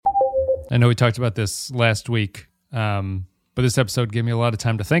I know we talked about this last week, but this episode gave me a lot of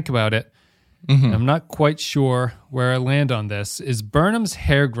time to think about it. Mm-hmm. I'm not quite sure where I land on this. Is Burnham's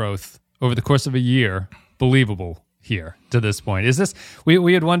hair growth over the course of a year believable here to this point? Is this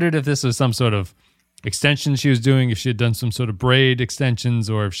we had wondered if this was some sort of extension she was doing, if she had done some sort of braid extensions,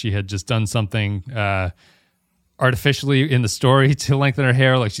 or if she had just done something artificially in the story to lengthen her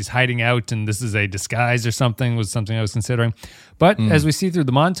hair, like she's hiding out and this is a disguise or something, was something I was considering. But as we see through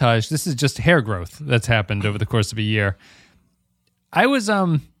the montage, this is just hair growth that's happened over the course of a year.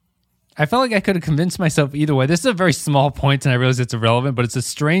 I felt like I could have convinced myself either way. This is a very small point, and I realize it's irrelevant, but it's a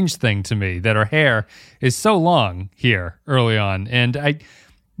strange thing to me that her hair is so long here early on.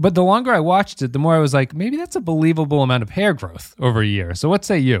 But the longer I watched it, the more I was like, maybe that's a believable amount of hair growth over a year. So what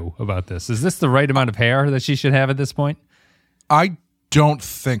say you about this? Is this the right amount of hair that she should have at this point? I don't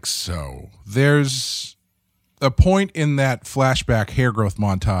think so. There's a point in that flashback hair growth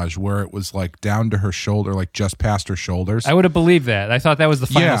montage where it was like down to her shoulder, like just past her shoulders. I would have believed that. I thought that was the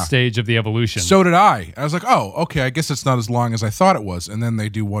final stage of the evolution. So did I. I was like, oh, okay, I guess it's not as long as I thought it was. And then they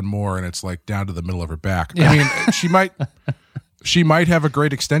do one more and it's like down to the middle of her back. Yeah. I mean, she might have a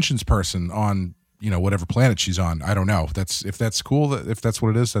great extensions person on, whatever planet she's on. I don't know. If that's cool, if that's what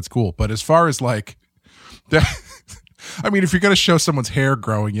it is, that's cool. But as far as like that, I mean, if you're going to show someone's hair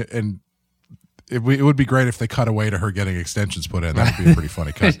growing and it would be great if they cut away to her getting extensions put in. That would be a pretty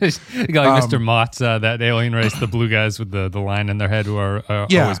funny cut. You got like Mr. Mott's, that alien race, the blue guys with the line in their head who are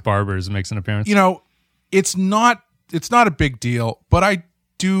always barbers, makes an appearance. It's not a big deal, but I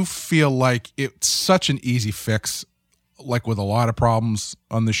do feel like it's such an easy fix, like with a lot of problems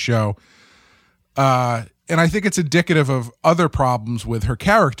on the show. And I think it's indicative of other problems with her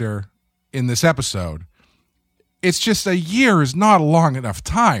character in this episode. It's just a year is not a long enough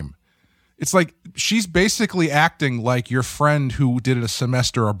time. It's like she's basically acting like your friend who did a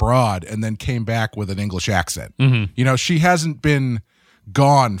semester abroad and then came back with an English accent. Mm-hmm. She hasn't been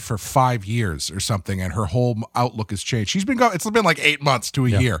gone for 5 years or something, and her whole outlook has changed. She's been gone. It's been like 8 months to a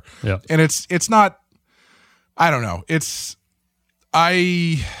year, and it's not. I don't know. It's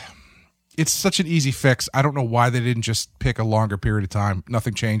such an easy fix. I don't know why they didn't just pick a longer period of time.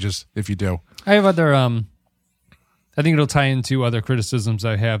 Nothing changes if you do. I have other. I think it'll tie into other criticisms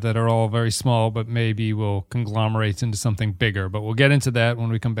I have that are all very small, but maybe will conglomerate into something bigger. But we'll get into that when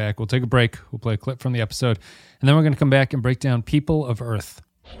we come back. We'll take a break. We'll play a clip from the episode. And then we're going to come back and break down People of Earth.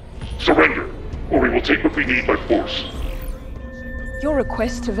 Surrender, or we will take what we need by force. Your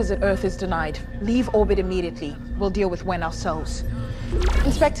request to visit Earth is denied. Leave orbit immediately. We'll deal with Wen ourselves.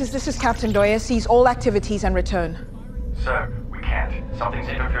 Inspectors, this is Captain Doyer. Seize all activities and return. Sir, we can't. Something's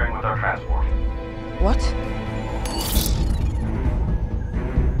interfering with our transport. What?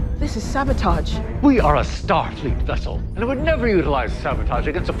 This is sabotage. We are a Starfleet vessel, and it would never utilize sabotage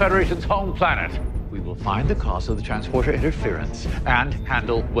against the Federation's home planet. We will find the cause of the transporter interference and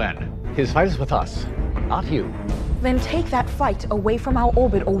handle Wen. His fight is with us, not you. Then take that fight away from our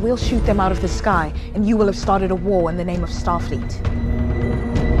orbit, or we'll shoot them out of the sky, and you will have started a war in the name of Starfleet.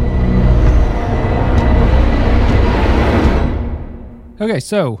 Okay,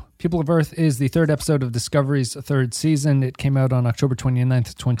 so People of Earth is the third episode of Discovery's third season. It came out on October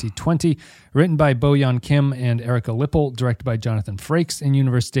 29th, 2020. Written by Bo-Yeon Kim and Erica Lipple. Directed by Jonathan Frakes. And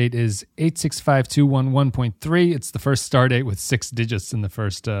universe date is 865211.3. It's the first star date with 6 digits in the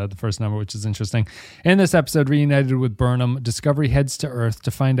first number, which is interesting. In this episode, reunited with Burnham, Discovery heads to Earth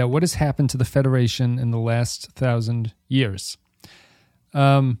to find out what has happened to the Federation in the last 1,000 years.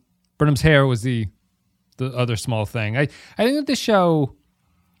 Burnham's hair was the other small thing. I think that this show,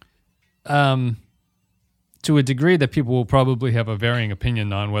 to a degree that people will probably have a varying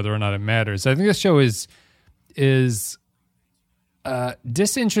opinion on whether or not it matters, I think this show is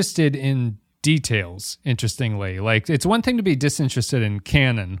disinterested in details, interestingly. Like, it's one thing to be disinterested in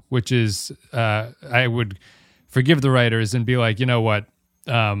canon, which is, I would forgive the writers and be like, you know what,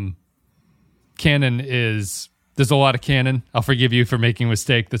 canon is... There's a lot of canon. I'll forgive you for making a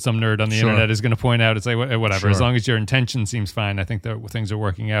mistake that some nerd on the internet is going to point out. It's like, whatever. Sure. As long as your intention seems fine, I think that things are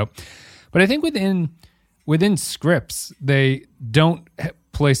working out. But I think within scripts, they don't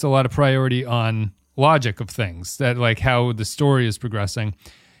place a lot of priority on logic of things, that like how the story is progressing.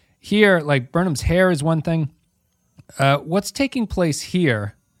 Here, like Burnham's hair is one thing. What's taking place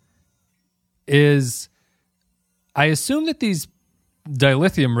here is, I assume that these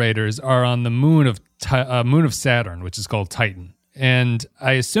dilithium raiders are on the moon of Saturn, which is called Titan. And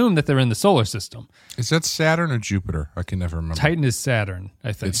I assume that they're in the solar system. Is that Saturn or Jupiter? I can never remember. Titan is Saturn,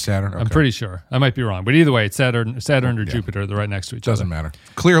 I think. It's Saturn? Okay. I'm pretty sure. I might be wrong. But either way, it's Saturn or Jupiter. They're right next to each other. Doesn't matter.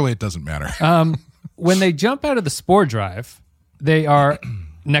 Clearly, it doesn't matter. When they jump out of the spore drive, they are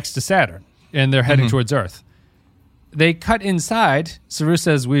next to Saturn, and they're heading towards Earth. They cut inside. Saru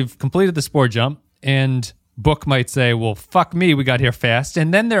says, we've completed the spore jump, and Book might say, well, fuck me, we got here fast.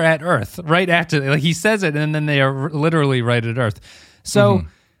 And then they're at Earth right after. Like, he says it, and then they are literally right at Earth. So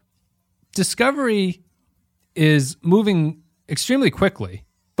Discovery is moving extremely quickly,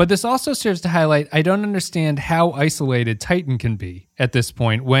 but this also serves to highlight, I don't understand how isolated Titan can be at this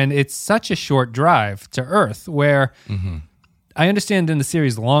point when it's such a short drive to Earth, where I understand in the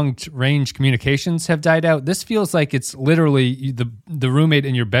series long-range communications have died out. This feels like it's literally the roommate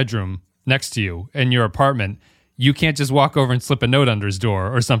in your bedroom next to you in your apartment. You can't just walk over and slip a note under his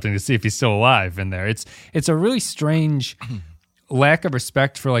door or something to see if he's still alive in there. It's a really strange lack of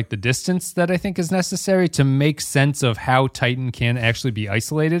respect for like the distance that I think is necessary to make sense of how Titan can actually be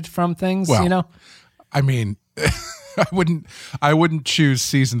isolated from things. Well, you know, I mean, I wouldn't choose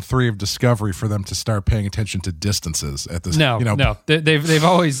season 3 of Discovery for them to start paying attention to distances at this. No. They've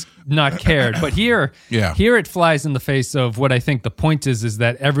always not cared, but here it flies in the face of what I think the point is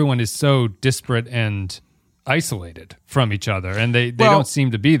that everyone is so disparate and isolated from each other, and they don't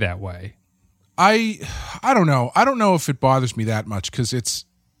seem to be that way. I don't know. I don't know if it bothers me that much because it's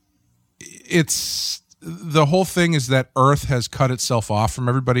the whole thing is that Earth has cut itself off from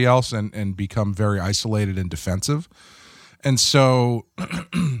everybody else and become very isolated and defensive. And so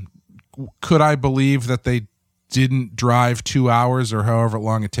could I believe that they didn't drive 2 hours or however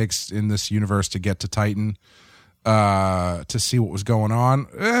long it takes in this universe to get to Titan to see what was going on?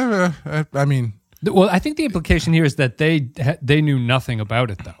 I mean... Well, I think the implication here is that they knew nothing about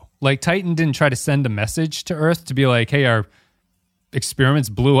it, though. Like, Titan didn't try to send a message to Earth to be like, hey, our experiments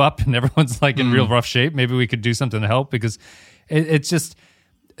blew up and everyone's like in real rough shape. Maybe we could do something to help, because it's just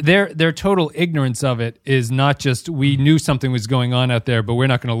their total ignorance of it is not just we knew something was going on out there, but we're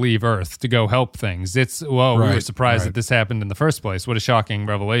not going to leave Earth to go help things. It's, we were surprised that this happened in the first place. What a shocking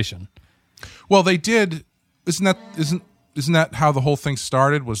revelation. Well, they did. Isn't that how the whole thing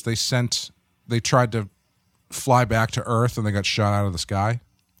started? Was they tried to fly back to Earth and they got shot out of the sky?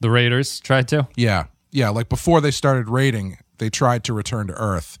 The Raiders tried to? Yeah. Like before they started raiding, they tried to return to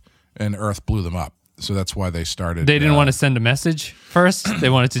Earth, and Earth blew them up. So that's why they started. They didn't want to send a message first? They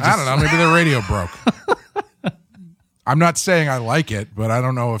wanted to just... I don't know. Maybe their radio broke. I'm not saying I like it, but I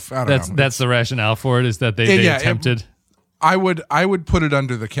don't know if... That's the rationale for it, is that they attempted... I would put it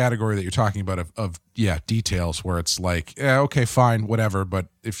under the category that you're talking about of details, where it's like, okay, fine, whatever. But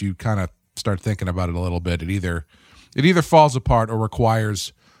if you kind of start thinking about it a little bit, it either falls apart or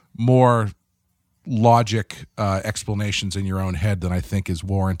requires more logic explanations in your own head than I think is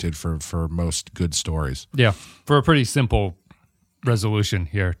warranted for most good stories. Yeah, for a pretty simple resolution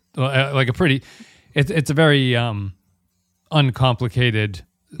here, like it's a very uncomplicated.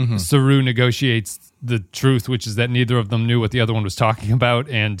 Saru negotiates the truth, which is that neither of them knew what the other one was talking about,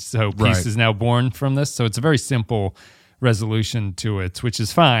 and so peace is now born from this. So it's a very simple resolution to it, which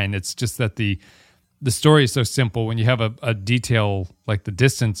is fine. It's just that the story is so simple. When you have a detail like the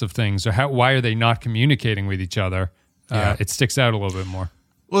distance of things, or why are they not communicating with each other, it sticks out a little bit more.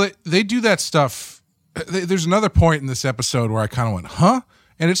 Well, they do that stuff. There's another point in this episode where I kind of went, huh?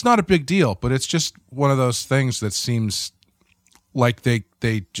 And it's not a big deal, but it's just one of those things that seems like they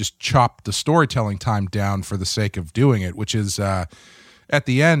just chopped the storytelling time down for the sake of doing it, which is at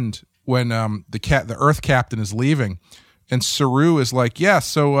the end when the Earth captain is leaving, and Saru is like,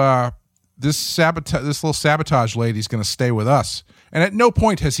 so this little sabotage lady's going to stay with us. And at no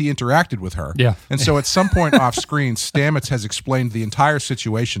point has he interacted with her. Yeah. And so at some point off screen, Stamets has explained the entire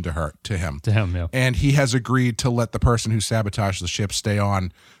situation to him. Yeah. And he has agreed to let the person who sabotaged the ship stay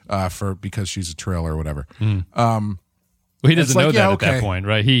on because she's a Trill or whatever. Well, he doesn't know that at that point,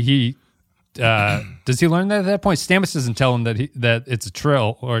 right? He does he learn that at that point? Stamets doesn't tell him that it's a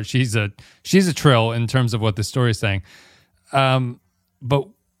Trill, or she's a Trill in terms of what the story is saying. But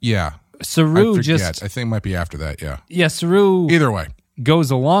yeah, Saru I think it might be after that. Yeah, Saru. Either way,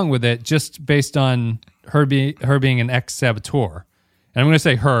 goes along with it just based on her being an ex-saboteur. And I'm going to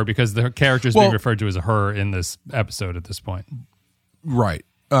say her because the character is being referred to as a her in this episode at this point. Right.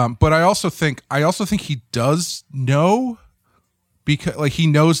 But I also think he does know, because he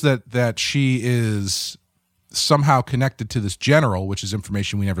knows that she is somehow connected to this general, which is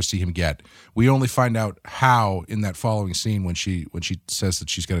information we never see him get. We only find out how in that following scene when she says that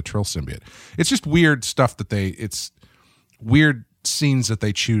she's got a Trill symbiote. It's just weird stuff it's weird scenes that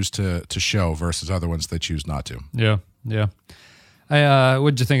they choose to show versus other ones they choose not to. Yeah.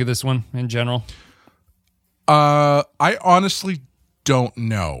 What'd you think of this one in general? I honestly don't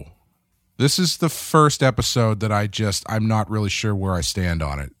know. This is the first episode that I'm not really sure where I stand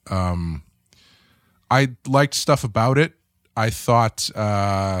on it. I liked stuff about it. I thought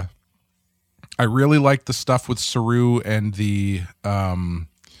I really liked the stuff with Saru and the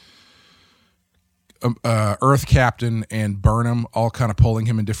Earth Captain and Burnham all kind of pulling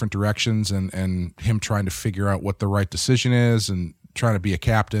him in different directions, and him trying to figure out what the right decision is and trying to be a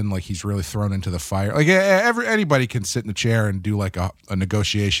captain. Like, he's really thrown into the fire. Like, anybody can sit in a chair and do like a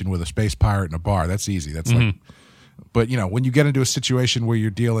negotiation with a space pirate in a bar. That's easy. That's like, but you know, when you get into a situation where you're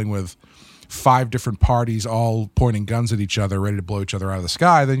dealing with 5 different parties all pointing guns at each other, ready to blow each other out of the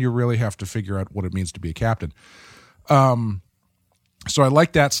sky, then you really have to figure out what it means to be a captain. So I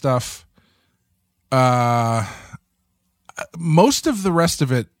like that stuff. Most of the rest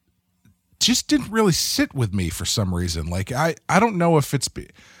of it just didn't really sit with me for some reason. Like, I don't know if it's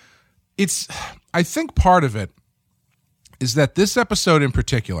I think part of it is that this episode in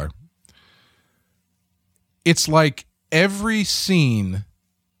particular, it's like every scene,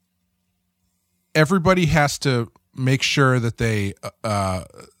 everybody has to make sure that they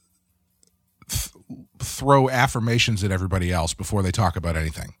throw affirmations at everybody else before they talk about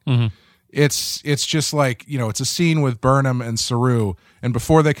anything. Mm-hmm. It's just like, you know, it's a scene with Burnham and Saru, and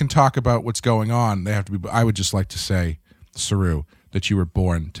before they can talk about what's going on, they have to be. I would just like to say, Saru, that you were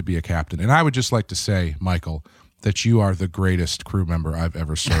born to be a captain, and I would just like to say, Michael, that you are the greatest crew member I've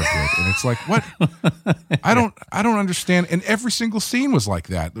ever served with. And it's like, what? I don't understand. And every single scene was like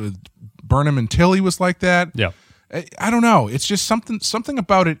that. Burnham and Tilly was like that. Yeah. I don't know. It's just something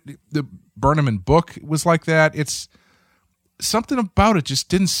about it. The Burnham and Book was like that. It's something about it just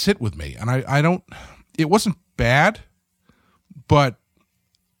didn't sit with me. And I don't, it wasn't bad, but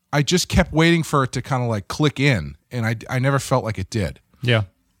I just kept waiting for it to kind of like click in. And I never felt like it did. Yeah.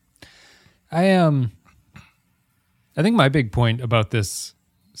 I think my big point about this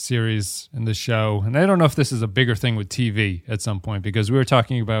series and this show, and I don't know if this is a bigger thing with TV at some point, because we were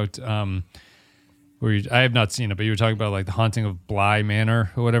talking about, I have not seen it, but you were talking about like The Haunting of Bly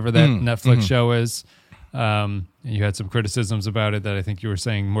Manor or whatever that Netflix show is. And you had some criticisms about it that I think you were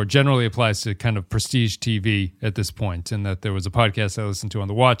saying more generally applies to kind of prestige TV at this point, and that there was a podcast I listened to on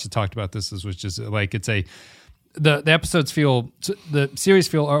The Watch that talked about this, which is like the episodes the series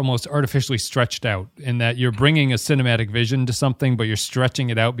feel almost artificially stretched out, in that you're bringing a cinematic vision to something, but you're stretching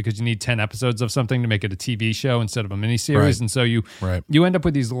it out because you need 10 episodes of something to make it a TV show instead of a miniseries. Right. And so you end up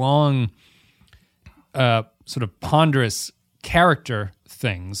with these long, sort of ponderous character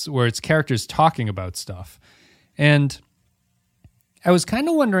things where it's characters talking about stuff. And I was kind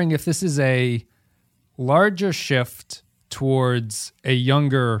of wondering if this is a larger shift towards a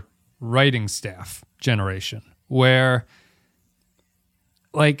younger writing staff generation, where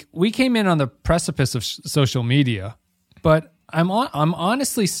like we came in on the precipice of social media, but I'm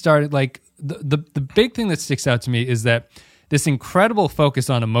honestly started like the big thing that sticks out to me is that this incredible focus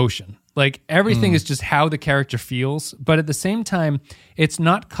on emotion. Like everything is just how the character feels, but at the same time, it's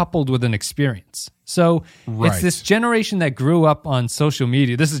not coupled with an experience. So it's this generation that grew up on social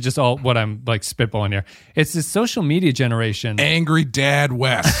media. This is just all what I'm like spitballing here. It's this social media generation. Angry Dad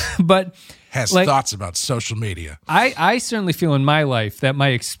West. But has like, thoughts about social media. I certainly feel in my life that my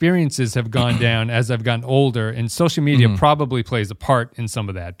experiences have gone down as I've gotten older, and social media probably plays a part in some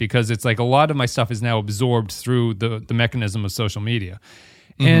of that, because it's like a lot of my stuff is now absorbed through the mechanism of social media.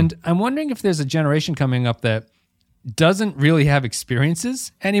 And I'm wondering if there's a generation coming up that doesn't really have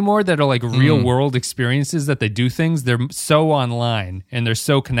experiences anymore, that are like real world experiences, that they do things. They're so online and they're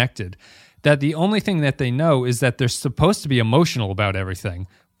so connected that the only thing that they know is that they're supposed to be emotional about everything,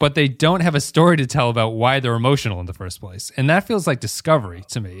 but they don't have a story to tell about why they're emotional in the first place. And that feels like Discovery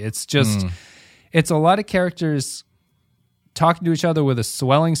to me. It's just, it's a lot of characters talking to each other with a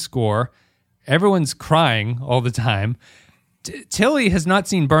swelling score. Everyone's crying all the time. Tilly has not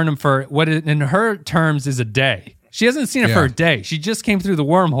seen Burnham for what in her terms is a day. She hasn't seen it for a day. She just came through the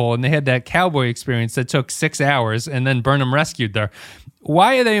wormhole, and they had that cowboy experience that took 6 hours, and then Burnham rescued her.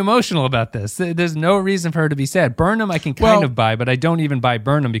 Why are they emotional about this? There's no reason for her to be sad. Burnham I can kind of buy, but I don't even buy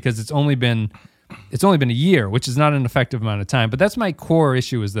Burnham because it's only been a year, which is not an effective amount of time. But that's my core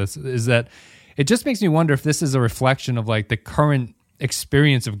issue is that it just makes me wonder if this is a reflection of like the current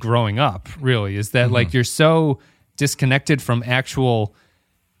experience of growing up, really, is that like you're so disconnected from actual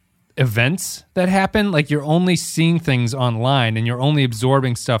events that happen. Like you're only seeing things online and you're only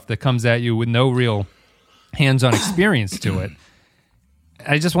absorbing stuff that comes at you with no real hands-on experience to it.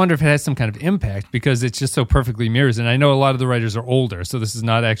 I just wonder if it has some kind of impact because it's just so perfectly mirrors. And I know a lot of the writers are older, so this is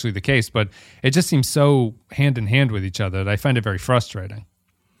not actually the case, but it just seems so hand in hand with each other that I find it very frustrating.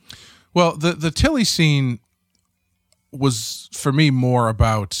 Well, the Tilly scene was for me more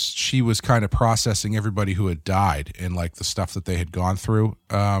about she was kind of processing everybody who had died and like the stuff that they had gone through.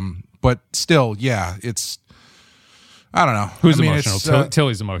 But still, yeah, it's I don't know. Who's I mean, emotional?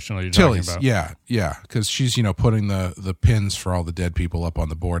 Tilly's emotional. You're Tilly's, talking about. yeah, because she's putting the pins for all the dead people up on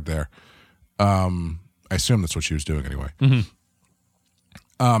the board there. I assume that's what she was doing anyway.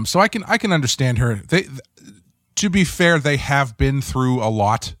 Mm-hmm. So I can understand her. To be fair, they have been through a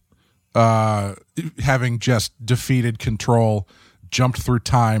lot, having just defeated Control, jumped through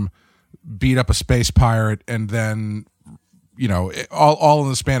time, beat up a space pirate, and then all in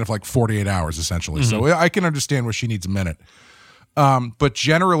the span of like 48 hours essentially. So I can understand where she needs a minute. But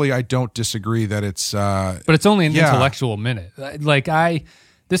generally, I don't disagree that it's. But it's only an intellectual minute. Like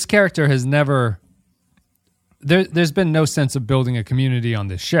this character has never. There's been no sense of building a community on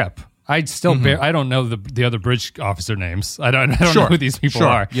this ship. I still I don't know the other bridge officer names. I don't know who these people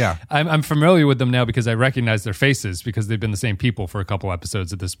are. Yeah, I'm familiar with them now because I recognize their faces because they've been the same people for a couple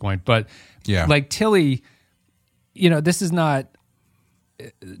episodes at this point. But like Tilly, this is not.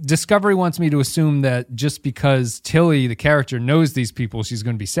 Discovery wants me to assume that just because Tilly, the character, knows these people, she's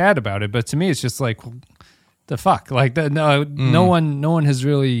going to be sad about it. But to me, it's just like, the fuck? Like, no one has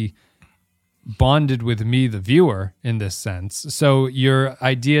really bonded with me, the viewer, in this sense. So your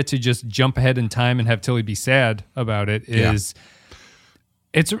idea to just jump ahead in time and have Tilly be sad about it is...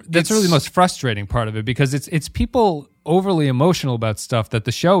 That's really the most frustrating part of it because it's people overly emotional about stuff that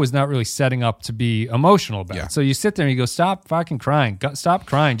the show is not really setting up to be emotional about. Yeah. So you sit there and you go, stop fucking crying. Stop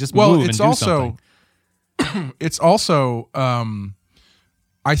crying. Just move and do something. It's also,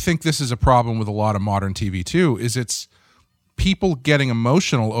 I think this is a problem with a lot of modern TV too, is it's people getting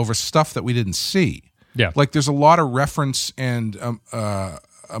emotional over stuff that we didn't see. Yeah. Like there's a lot of reference and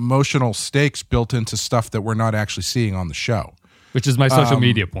emotional stakes built into stuff that we're not actually seeing on the show. Which is my social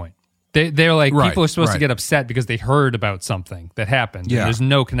media point. They're like, people are supposed to get right. upset because they heard about something that happened. Yeah. And there's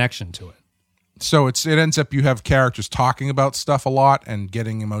no connection to it. So it ends up you have characters talking about stuff a lot and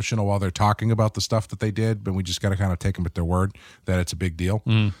getting emotional while they're talking about the stuff that they did, but we just got to kind of take them at their word that it's a big deal.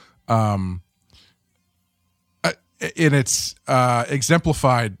 And it's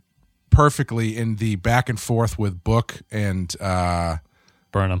exemplified perfectly in the back and forth with Book and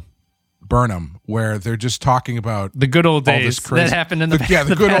Burnham, where they're just talking about the good old days that happened in the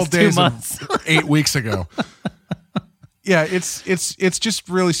good old days 2 months. of 8 weeks ago. Yeah, it's just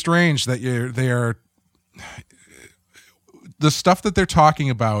really strange that the stuff that they're talking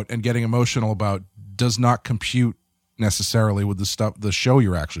about and getting emotional about does not compute necessarily with the show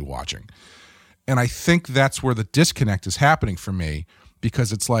you're actually watching. And I think that's where the disconnect is happening for me,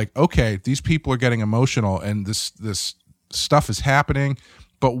 because it's like, okay, these people are getting emotional and this stuff is happening,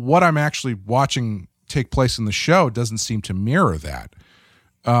 but what I'm actually watching take place in the show doesn't seem to mirror that.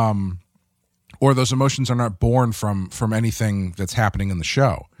 Or those emotions are not born from anything that's happening in the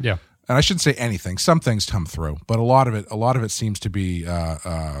show. Yeah. And I shouldn't say anything. Some things come through, but a lot of it seems to be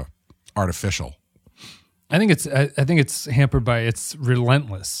artificial. I think it's hampered by it's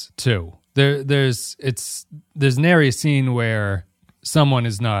relentless too. There's nary a scene where someone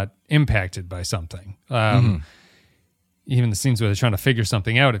is not impacted by something. Even the scenes where they're trying to figure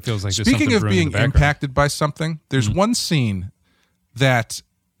something out, it feels like there's Speaking something of brewing in being the background. impacted by something, there's one scene that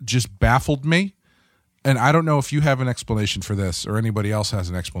just baffled me, and I don't know if you have an explanation for this or anybody else has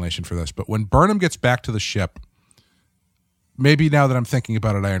an explanation for this, but when Burnham gets back to the ship, maybe now that I'm thinking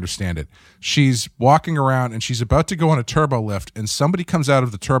about it, I understand it. She's walking around and she's about to go on a turbo lift, and somebody comes out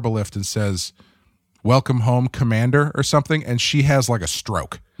of the turbo lift and says, "Welcome home, Commander," or something, and she has like a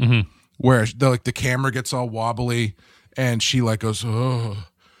stroke where the camera gets all wobbly and she like goes, "Oh,"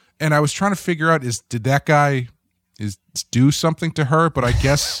 and I was trying to figure out did that guy do something to her? But I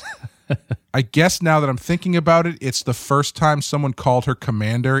guess now that I'm thinking about it, it's the first time someone called her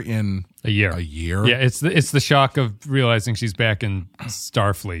Commander in a year. Yeah, it's the shock of realizing she's back in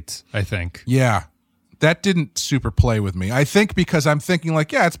Starfleet, I think. Yeah. That didn't super play with me. I think because I'm thinking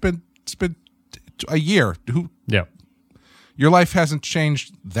like, yeah, it's been a year. Yeah. Your life hasn't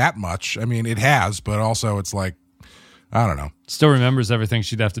changed that much. I mean, it has, but also it's like, I don't know. Still remembers everything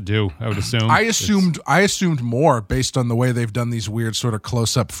she'd have to do, I would assume. I assumed more based on the way they've done these weird sort of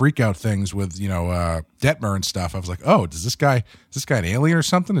close-up freakout things with, Detmer and stuff. I was like, oh, is this guy an alien or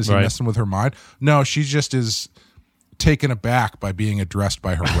something? Is he messing with her mind? No, she just is taken aback by being addressed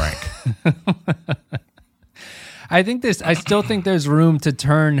by her rank. I still think there's room to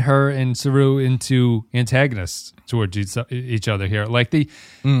turn her and Saru into antagonists towards each other here. Like it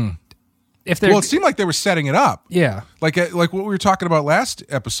seemed like they were setting it up. Yeah. Like what we were talking about last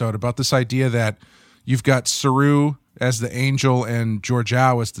episode about this idea that you've got Saru as the angel and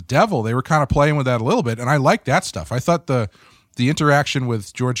Georgiou as the devil. They were kind of playing with that a little bit, and I liked that stuff. I thought the interaction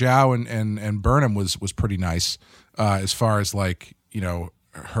with Georgiou and Burnham was pretty nice, as far as like,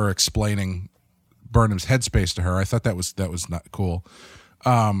 her explaining Burnham's headspace to her. I thought that was not cool.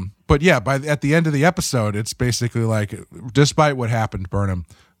 But yeah, at the end of the episode, it's basically like, despite what happened, Burnham,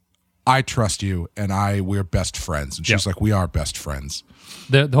 I trust you, and we're best friends. And she's like, we are best friends.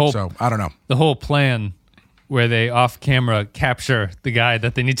 The whole, so I don't know. The whole plan where they off camera capture the guy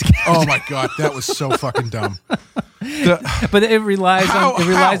that they need to capture. Oh my God, that was so fucking dumb. But it relies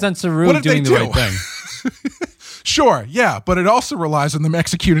on Saru doing the right thing. Sure, yeah, but it also relies on them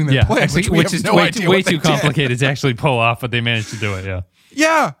executing their plan, which is way too complicated to actually pull off, but they managed to do it.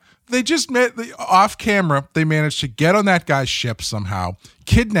 Yeah. They just met off camera. They managed to get on that guy's ship somehow,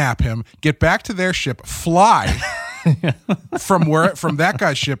 kidnap him, get back to their ship, fly from that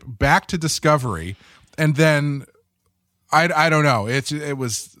guy's ship back to Discovery, and then I don't know. That's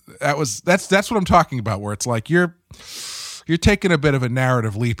what I'm talking about. Where it's like you're taking a bit of a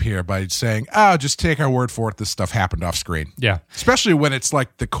narrative leap here by saying, "Oh, just take our word for it. This stuff happened off screen." Yeah, especially when it's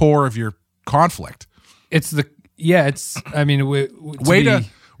like the core of your conflict.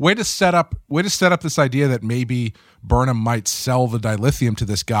 Way to set up this idea that maybe Burnham might sell the dilithium to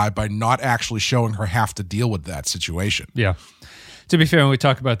this guy by not actually showing her have to deal with that situation. Yeah. To be fair, when we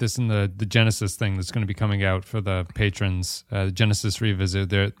talk about this in the Genesis thing that's going to be coming out for the patrons, the Genesis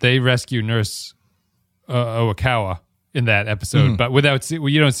Revisit, they rescue Nurse Owakawa in that episode, but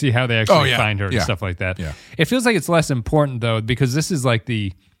you don't see how they actually find her and stuff like that. Yeah. It feels like it's less important, though, because this is like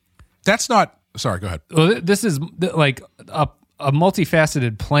That's not... Sorry, go ahead. Well, this is like a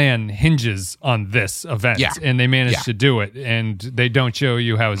multifaceted plan hinges on this event, and they managed to do it, and they don't show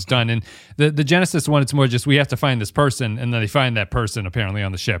you how it's done. And the Genesis one, it's more just we have to find this person, and then they find that person apparently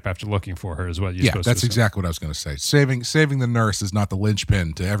on the ship after looking for her is what you're supposed to say. That's exactly what I was going to say. Saving the nurse is not the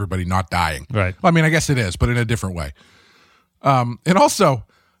linchpin to everybody not dying. Right. Well, I mean, I guess it is, but in a different way. And also,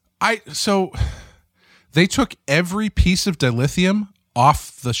 they took every piece of dilithium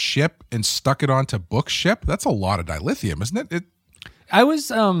off the ship and stuck it onto Book's ship. That's a lot of dilithium, isn't it?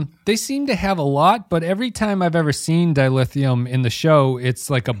 They seem to have a lot, but every time I've ever seen dilithium in the show, it's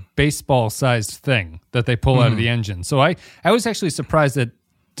like a baseball-sized thing that they pull out of the engine. So I was actually surprised that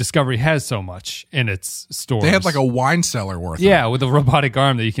Discovery has so much in its stores. They had like a wine cellar worth of it. With a robotic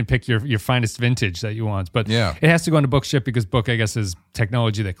arm that you can pick your finest vintage that you want. But it has to go into Book's ship because Book, I guess, is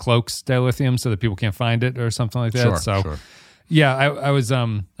technology that cloaks dilithium so that people can't find it or something like that. Sure. Yeah, I was.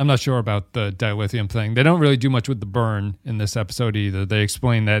 I'm not sure about the dilithium thing. They don't really do much with the burn in this episode either. They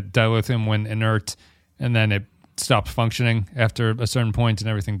explain that dilithium went inert, and then it stopped functioning after a certain point, and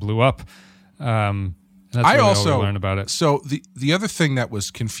everything blew up. That's really all we learned about it. So the other thing that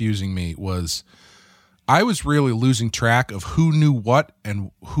was confusing me was I was really losing track of who knew what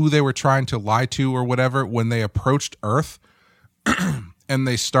and who they were trying to lie to or whatever when they approached Earth and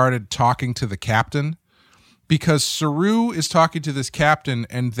they started talking to the captain. Because Saru is talking to this captain,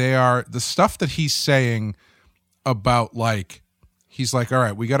 and the stuff that he's saying about, like, he's like, all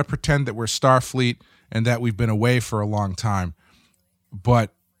right, we got to pretend that we're Starfleet and that we've been away for a long time.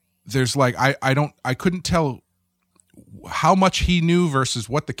 But there's like, I couldn't tell how much he knew versus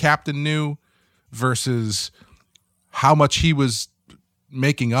what the captain knew versus how much he was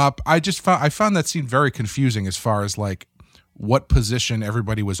making up. I found that scene very confusing as far as like, what position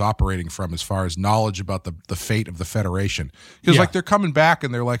everybody was operating from as far as knowledge about the fate of the Federation. Because like they're coming back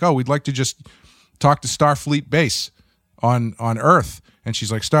and they're like, oh, we'd like to just talk to Starfleet Base on Earth. And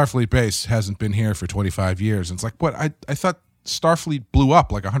she's like, Starfleet Base hasn't been here for 25 years. And it's like, what? I thought Starfleet blew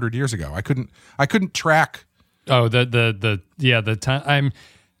up like 100 years ago. I couldn't track. Oh, the time.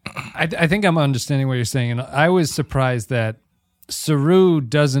 I think I'm understanding what you're saying. And I was surprised that Saru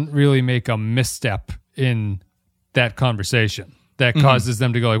doesn't really make a misstep in that conversation that causes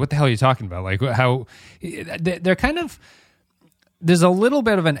them to go like, what the hell are you talking about? Like how they're kind of, there's a little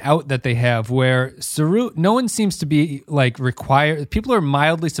bit of an out that they have where Saru, no one seems to be like required. People are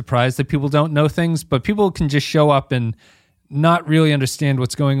mildly surprised that people don't know things, but people can just show up and not really understand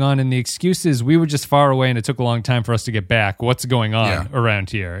what's going on. And the excuse is we were just far away and it took a long time for us to get back. What's going on around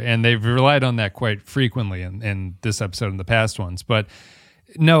here? And they've relied on that quite frequently in this episode and the past ones. But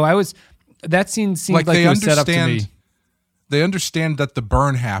no, that scene seemed like it was set up to me. They understand that the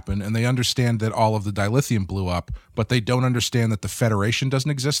burn happened, and they understand that all of the dilithium blew up, but they don't understand that the Federation doesn't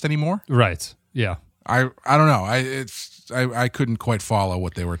exist anymore. Right. Yeah. I don't know. I couldn't quite follow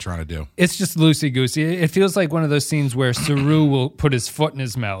what they were trying to do. It's just loosey-goosey. It feels like one of those scenes where Saru will put his foot in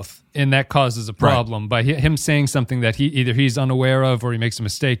his mouth, and that causes a problem by him saying something that he's unaware of, or he makes a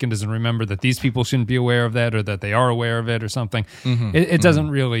mistake and doesn't remember that these people shouldn't be aware of that, or that they are aware of it, or something. It doesn't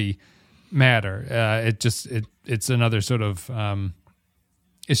really matter. It's another sort of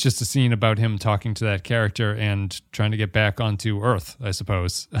it's just a scene about him talking to that character and trying to get back onto Earth, I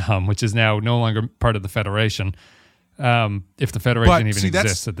suppose, which is now no longer part of the Federation. If the Federation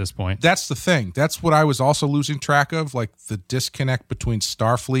exists at this point. That's the thing. That's what I was also losing track of. Like the disconnect between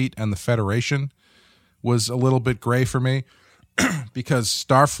Starfleet and the Federation was a little bit gray for me because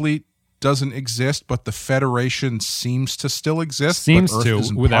Starfleet doesn't exist, but the Federation seems to still exist. Seems but Earth to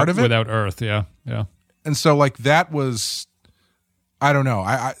isn't part of it. Without Earth, yeah. And so like that was, I don't know.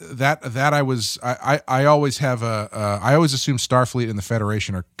 I always have I always assume Starfleet and the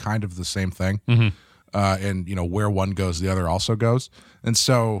Federation are kind of the same thing. Mm-hmm. And you know where one goes, the other also goes. And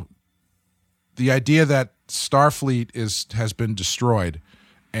so the idea that Starfleet has been destroyed,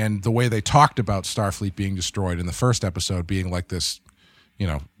 and the way they talked about Starfleet being destroyed in the first episode being like this, you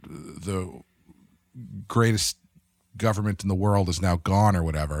know, the greatest government in the world is now gone or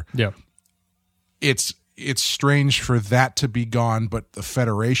whatever. Yeah. It's strange for that to be gone, but the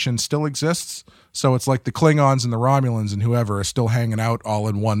Federation still exists. So it's like the Klingons and the Romulans and whoever are still hanging out all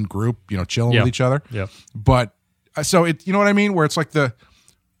in one group, you know, chilling with each other. Yeah. But so it, you know what I mean? Where it's like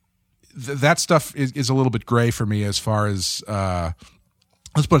that stuff is a little bit gray for me as far as,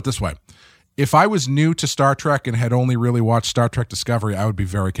 let's put it this way. If I was new to Star Trek and had only really watched Star Trek Discovery, I would be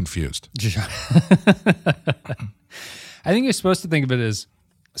very confused. I think you're supposed to think of it as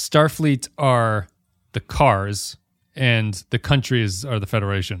Starfleet are the cars and the countries are the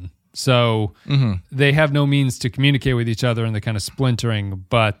Federation. So they have no means to communicate with each other and they're kind of splintering.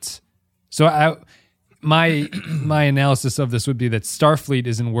 But so my analysis of this would be that Starfleet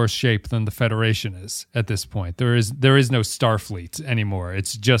is in worse shape than the Federation is at this point. There is no Starfleet anymore.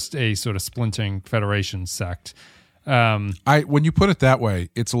 It's just a sort of splintering Federation sect. When you put it that way,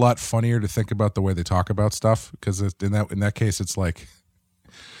 it's a lot funnier to think about the way they talk about stuff, because in that case, it's like,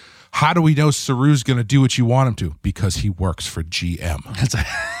 how do we know Saru's going to do what you want him to? Because he works for GM.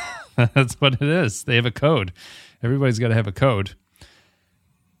 That's what it is. They have a code. Everybody's got to have a code.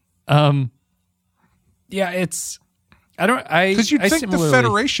 Yeah, it's. Because you'd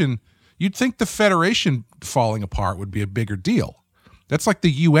think the Federation falling apart would be a bigger deal. That's like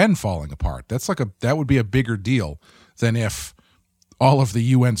the UN falling apart. That would be a bigger deal than if all of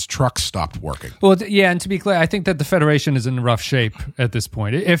the UN's trucks stopped working. Well, yeah, and to be clear, I think that the Federation is in rough shape at this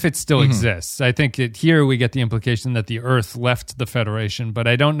point, if it still exists. I think here we get the implication that the Earth left the Federation, but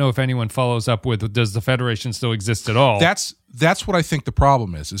I don't know if anyone follows up with, does the Federation still exist at all? That's what I think the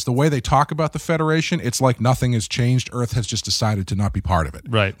problem is the way they talk about the Federation. It's like nothing has changed. Earth has just decided to not be part of it.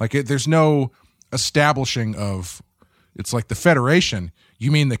 Right. Like there's no establishing of, it's like the Federation.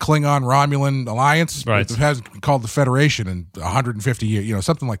 You mean the Klingon-Romulan alliance? Right. It hasn't been called the Federation in 150 years, you know,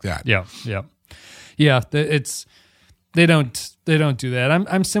 something like that. Yeah. It's they don't do that.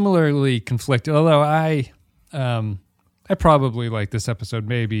 I'm similarly conflicted, although I probably like this episode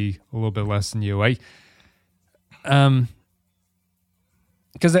maybe a little bit less than you.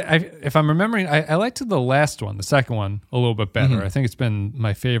 Because if I'm remembering, I liked the last one, the second one, a little bit better. I think it's been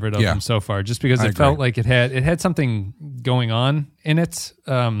my favorite of them so far, just because it felt like it had something going on in it,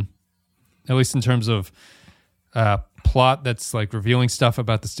 at least in terms of plot that's like revealing stuff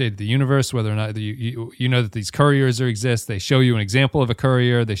about the state of the universe, whether or not you know that these couriers exist. They show you an example of a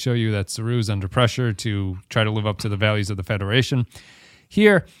courier. They show you that Saru's under pressure to try to live up to the values of the Federation.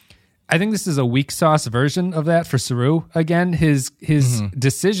 Here, I think this is a weak sauce version of that for Saru. Again, his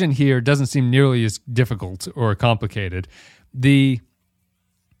decision here doesn't seem nearly as difficult or complicated. The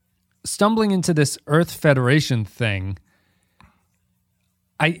stumbling into this Earth Federation thing,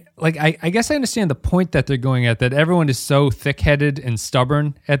 I guess I understand the point that they're going at, that everyone is so thick-headed and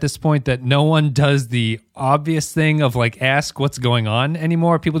stubborn at this point that no one does the obvious thing of like ask what's going on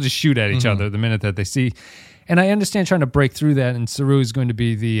anymore. People just shoot at each other the minute that they see. And I understand trying to break through that, and Saru is going to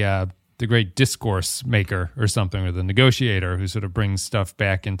be the great discourse maker or something, or the negotiator who sort of brings stuff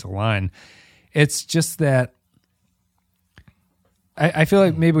back into line. It's just that I feel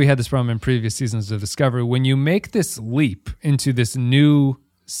like maybe we had this problem in previous seasons of Discovery. When you make this leap into this new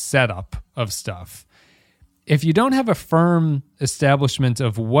setup of stuff, if you don't have a firm establishment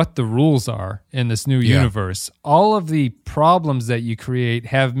of what the rules are in this new universe, all of the problems that you create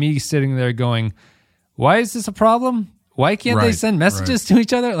have me sitting there going, why is this a problem? Why can't they send messages to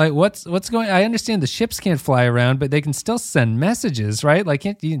each other? Like, what's going? I understand the ships can't fly around, but they can still send messages, right? Like,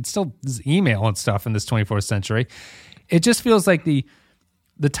 you can still email and stuff in this 24th century. It just feels like the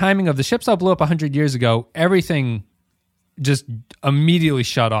timing of the ships all blew up 100 years ago. Everything just immediately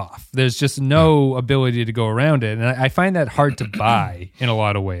shut off. There's just no ability to go around it, and I find that hard to buy in a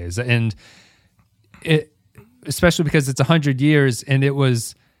lot of ways. And it, especially because it's 100 years, and it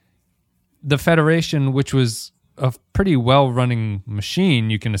was the Federation, which was a pretty well-running machine,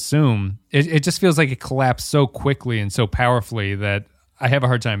 you can assume. It just feels like it collapsed so quickly and so powerfully that I have a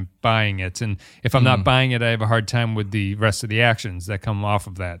hard time buying it. And if I'm not buying it, I have a hard time with the rest of the actions that come off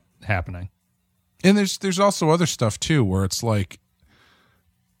of that happening. And there's also other stuff too, where it's like,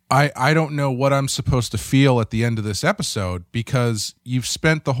 I don't know what I'm supposed to feel at the end of this episode, because you've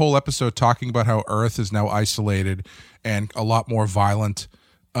spent the whole episode talking about how Earth is now isolated and a lot more violent.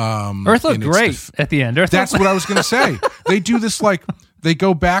 Earth looked great at the end. That's what I was going to say. They do this, like, they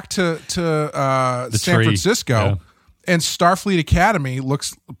go back to San Francisco, and Starfleet Academy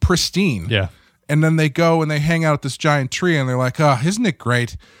looks pristine. Yeah. And then they go and they hang out at this giant tree, and they're like, oh, isn't it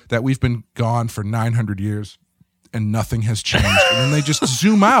great that we've been gone for 900 years and nothing has changed? And then they just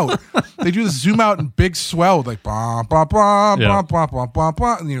zoom out. They do this zoom out in big swell, like, bah, bah, bah, bah, bah, bah, bah,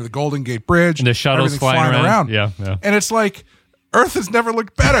 bah, and, the Golden Gate Bridge. And the shuttles flying around. Yeah. And it's like, Earth has never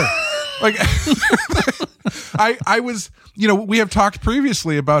looked better. Like, I was, we have talked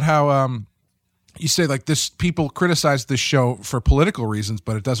previously about how, you say, like, this, people criticize this show for political reasons,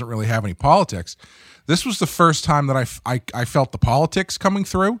 but it doesn't really have any politics. This was the first time that I felt the politics coming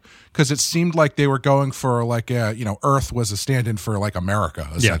through, because it seemed like they were going for, like, Earth was a stand-in for, like, America,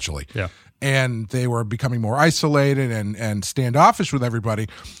 essentially. Yeah. And they were becoming more isolated and standoffish with everybody.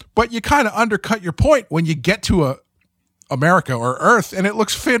 But you kind of undercut your point when you get to America or Earth, and it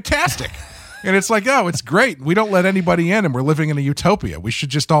looks fantastic. And it's like, oh, it's great. We don't let anybody in, and we're living in a utopia. We should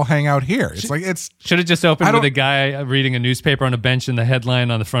just all hang out here. It's like, should have just opened with a guy reading a newspaper on a bench, and the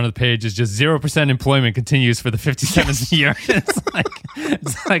headline on the front of the page is just 0% employment continues for the 57th year.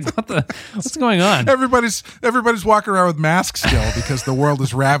 It's like what's going on? Everybody's walking around with masks still because the world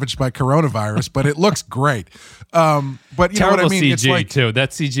is ravaged by coronavirus, but it looks great. But you know what I mean? CG, it's like, too. That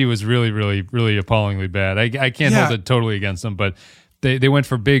CG was really, really, really appallingly bad. I can't hold it totally against them, but They went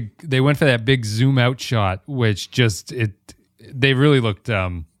for that big zoom out shot, which they really looked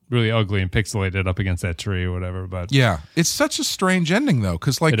really ugly and pixelated up against that tree or whatever. But yeah, it's such a strange ending though,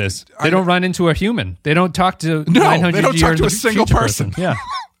 because, like, it is. They don't run into a human. They don't talk to they 900 don't talk to a single person. Yeah,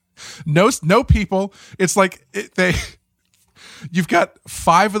 no people. It's like you've got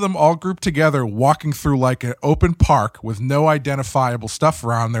 5 of them all grouped together walking through, like, an open park with no identifiable stuff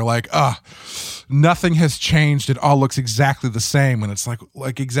around. They're like, nothing has changed. It all looks exactly the same. And it's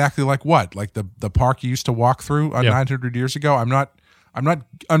like exactly like what? Like the park you used to walk through 900 years ago? I'm not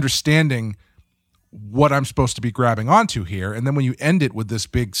understanding what I'm supposed to be grabbing onto here. And then when you end it with this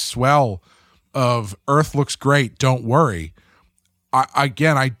big swell of Earth looks great, don't worry. I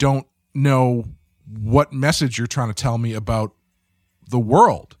don't know what message you're trying to tell me about the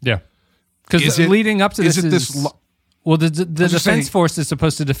world. Yeah. Because leading up to this the Defense Force is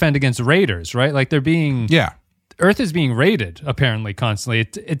supposed to defend against raiders, right? Like, they're being... Yeah. Earth is being raided, apparently, constantly.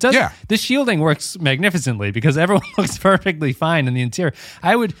 It does. Yeah. The shielding works magnificently because everyone looks perfectly fine in the interior.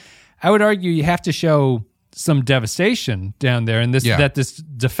 I would argue you have to show some devastation down there, and that this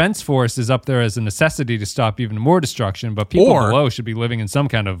Defense Force is up there as a necessity to stop even more destruction, but people below should be living in some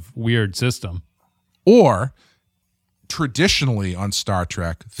kind of weird system. Or... traditionally on Star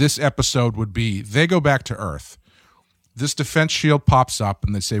Trek, this episode would be, they go back to Earth. This defense shield pops up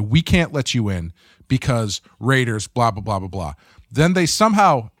and they say, we can't let you in because raiders, blah, blah, blah, blah, blah. Then they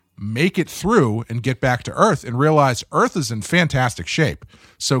somehow make it through and get back to Earth and realize Earth is in fantastic shape.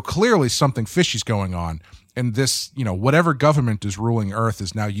 So clearly something fishy's going on. And this, whatever government is ruling Earth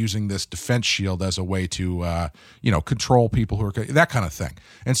is now using this defense shield as a way to, control people who are, that kind of thing.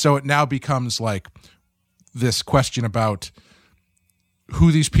 And so it now becomes like, this question about who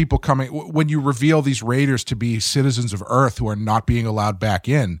these people coming, when you reveal these raiders to be citizens of Earth who are not being allowed back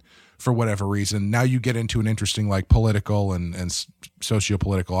in for whatever reason, now you get into an interesting, like, political and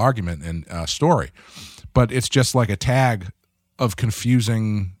socio-political argument and story. But it's just like a tag of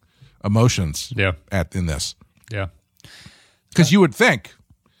confusing emotions in this. Yeah. Because you would think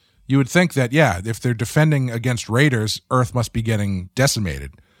that, if they're defending against raiders, Earth must be getting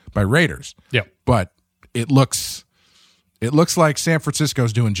decimated by raiders. Yeah. But it looks like San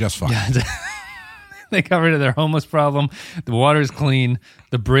Francisco's doing just fine. Yeah. They got rid of their homeless problem. The water is clean.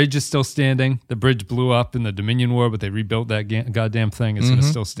 The bridge is still standing. The bridge blew up in the Dominion War, but they rebuilt that goddamn thing. It's going to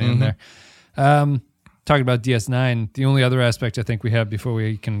still stand there. Talking about DS9, the only other aspect I think we have before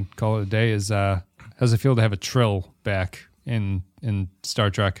we can call it a day is how's it feel to have a Trill back in Star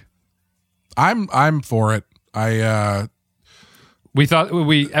Trek? I'm for it. I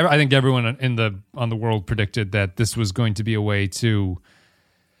think everyone on the world predicted that this was going to be a way to,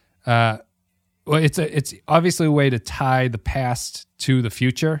 it's obviously a way to tie the past to the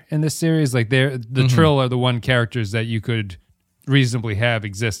future in this series. Like the Trill are the one characters that you could reasonably have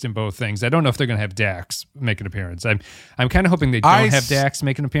exist in both things. I don't know if they're going to have Dax make an appearance. I'm kind of hoping they don't have Dax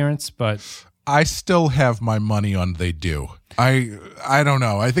make an appearance, but I still have my money on they do. I don't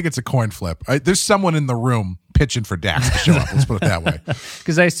know. I think it's a coin flip. There's someone in the room pitching for Dax to show up. Let's put it that way.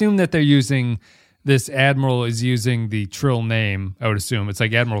 Because I assume that they're using this Admiral is using the Trill name. I would assume it's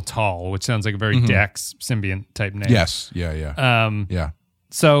like Admiral Tall, which sounds like a very Dax symbiont type name. Yes. Yeah. Yeah.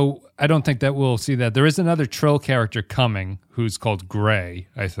 So I don't think that we'll see that. There is another Trill character coming who's called Gray,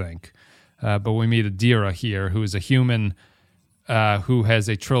 I think. But we meet Adira here, who is a human who has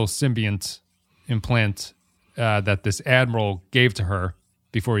a Trill symbiont implant that this Admiral gave to her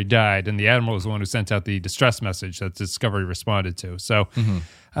before he died. And the Admiral is the one who sent out the distress message that Discovery responded to. So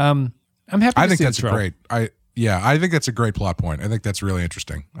I'm happy to see that's Trill. great. I think that's a great plot point. I think that's really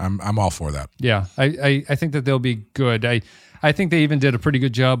interesting. I'm all for that. Yeah, I think that they'll be good. I think they even did a pretty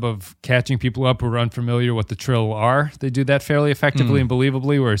good job of catching people up who are unfamiliar what the Trill are. They do that fairly effectively and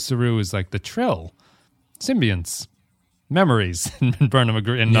believably, where Saru is like, the Trill, symbionts, memories, and Burnham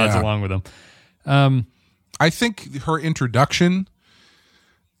agrees and nods along with them. I think her introduction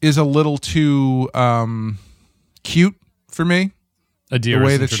is a little too cute for me. Adira's the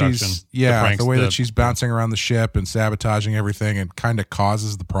way that introduction, that she's bouncing around the ship and sabotaging everything and kind of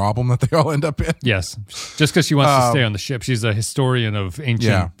causes the problem that they all end up in. Yes, just because she wants to stay on the ship. She's a historian of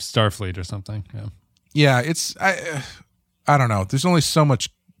ancient Starfleet or something. Yeah. It's I don't know. There's only so much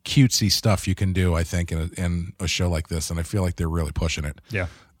cutesy stuff you can do, I think, in a show like this, and I feel like they're really pushing it. Yeah.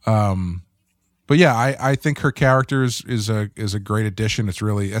 But yeah, I think her character is a great addition.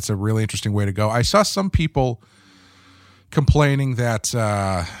 That's a really interesting way to go. I saw some people complaining that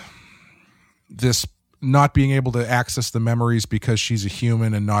this not being able to access the memories because she's a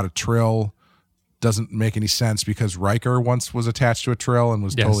human and not a Trill doesn't make any sense, because Riker once was attached to a Trill and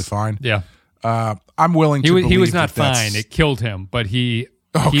was totally fine. Yeah. I'm willing to believe he was not that fine. It killed him, but he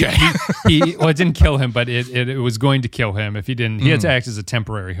well, it didn't kill him, but it was going to kill him if he didn't. He had to act as a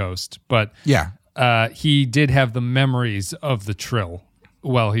temporary host, but he did have the memories of the Trill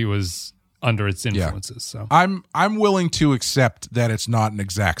while he was under its influences. So I'm willing to accept that it's not an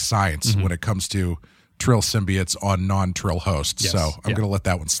exact science when it comes to Trill symbiotes on non-Trill hosts. Yes. So I'm going to let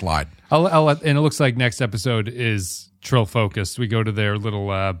that one slide. And it looks like next episode is Trill focused. We go to their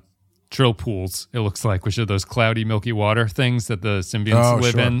little Trill pools, it looks like, which are those cloudy milky water things that the symbionts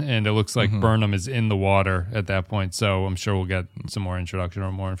live in, and it looks like Burnham is in the water at that point. So I'm sure we'll get some more introduction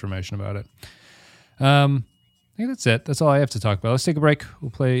or more information about it. I think that's it. That's all I have to talk about. Let's take a break. We'll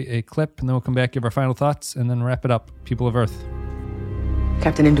play a clip, and then we'll come back, give our final thoughts, and then wrap it up. People of Earth.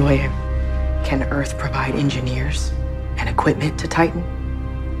 Captain Ndoye, can Earth provide engineers and equipment to Titan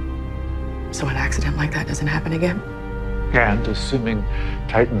so an accident like that doesn't happen again? And assuming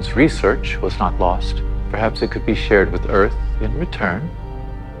Titan's research was not lost, perhaps it could be shared with Earth in return.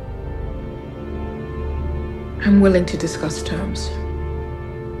 I'm willing to discuss terms.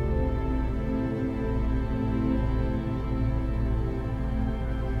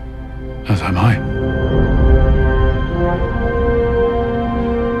 As am I.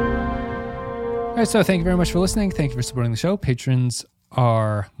 All right, so thank you very much for listening. Thank you for supporting the show. Patrons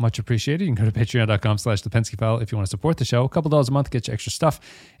are much appreciated. You can go to patreon.com/The File if you want to support the show. A couple dollars a month gets you extra stuff.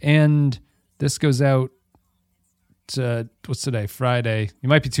 And this goes out, what's today? Friday. You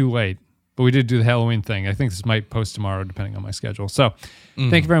might be too late, but we did do the Halloween thing. I think this might post tomorrow, depending on my schedule. So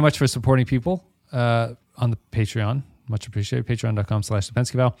thank you very much for supporting people on the Patreon. Much appreciated.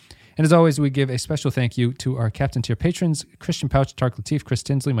 Patreon.com/The File. And as always, we give a special thank you to our Captain Tier patrons: Christian Pouch, Tark Latif, Chris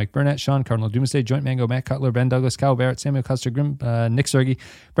Tinsley, Mike Burnett, Sean, Cardinal Doomsday, Joint Mango, Matt Cutler, Ben Douglas, Kyle Barrett, Samuel Custer, Grim, Nick Sergi,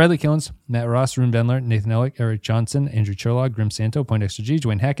 Bradley Killens, Matt Ross, Rune Bendler, Nathan Ellick, Eric Johnson, Andrew Cherlog, Grim Santo, Point Extra G,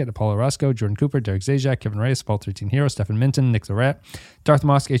 Dwayne Hackett, Apollo Roscoe, Jordan Cooper, Derek Zajac, Kevin Reyes, Paul 13 Hero, Stephen Minton, Nick the Rat, Darth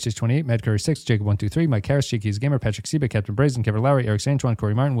Mosk, HH28, Mad Curry 6, Jacob 123, Mike Harris, Cheeky's Gamer, Patrick Seba, Captain Brazen, Kevin Lowry, Eric Santuan,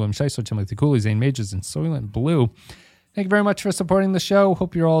 Corey Martin, William Scheisler, Timothy Cooley, Zane Mages, and Soylent Blue. Thank you very much for supporting the show.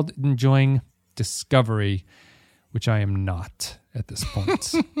 Hope you're all enjoying Discovery, which I am not at this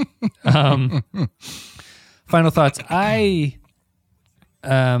point. Final thoughts. My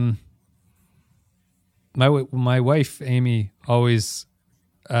wife Amy always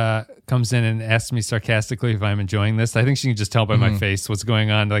comes in and asks me sarcastically if I'm enjoying this. I think she can just tell by my face what's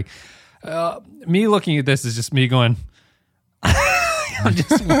going on. Like me looking at this is just me going. I'm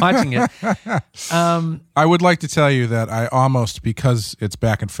just watching it. I would like to tell you that I almost, because it's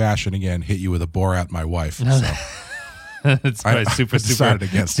back in fashion again, hit you with a Borat, my wife. So it's probably super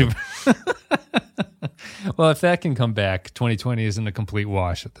against it. Well, if that can come back, 2020 isn't a complete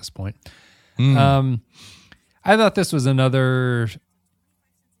wash at this point. I thought this was another.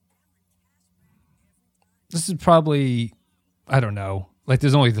 This is probably. I don't know. Like,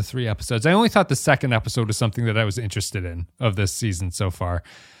 there's only the 3 episodes. I only thought the second episode was something that I was interested in of this season so far.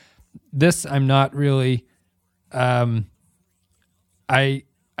 This, I'm not really.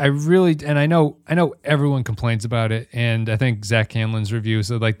 I really, and I know everyone complains about it, and I think Zach Hanlon's review.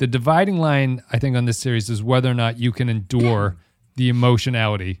 So, like, the dividing line, I think, on this series is whether or not you can endure the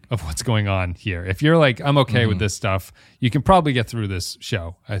emotionality of what's going on here. If you're like, I'm okay with this stuff, you can probably get through this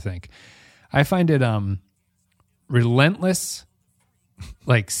show, I think. I find it relentless,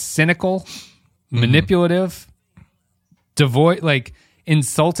 like cynical, manipulative, devoid, like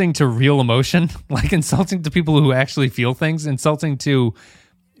insulting to real emotion, like insulting to people who actually feel things, insulting to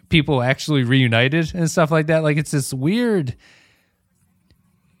people actually reunited and stuff like that. Like, it's this weird,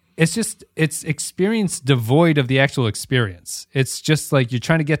 it's experience devoid of the actual experience. It's just like you're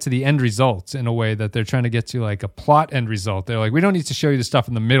trying to get to the end result in a way that they're trying to get to, like a plot end result. They're like, we don't need to show you the stuff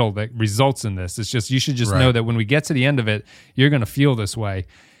in the middle that results in this. It's just, you should just know that when we get to the end of it, you're going to feel this way.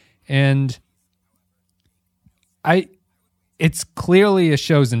 And it's clearly a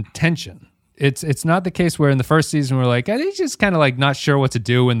show's intention. It's not the case where in the first season we're like, they just kind of like not sure what to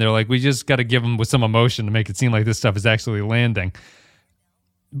do, and they're like, we just got to give them with some emotion to make it seem like this stuff is actually landing.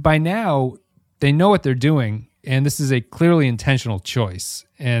 By now, they know what they're doing, and this is a clearly intentional choice,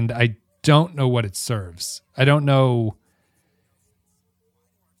 and I don't know what it serves. I don't know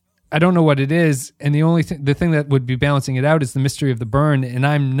what it is, and the thing that would be balancing it out is the mystery of the burn, and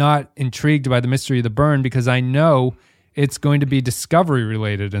I'm not intrigued by the mystery of the burn because I know it's going to be Discovery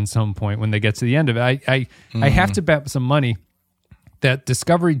related at some point when they get to the end of it. I have to bet some money that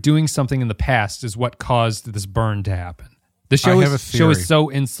Discovery doing something in the past is what caused this burn to happen. The show is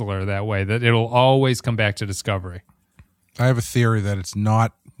so insular that way that it'll always come back to Discovery. I have a theory that it's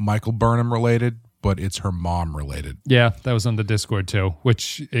not Michael Burnham related, but it's her mom related. Yeah, that was on the Discord too,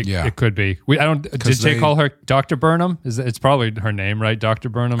 which it could be. Did they call her Dr. Burnham? It's probably her name, right? Dr.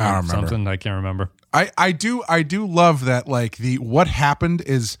 Burnham or something. I can't remember. I do love that, like, what happened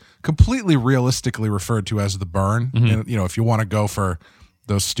is completely realistically referred to as the burn. And, if you want to go for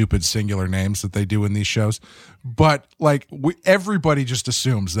those stupid singular names that they do in these shows, but like everybody just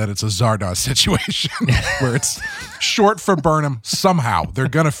assumes that it's a Zardoz situation where it's short for Burnham. Somehow they're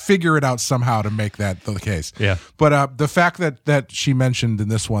going to figure it out somehow to make that the case. Yeah. But the fact that she mentioned in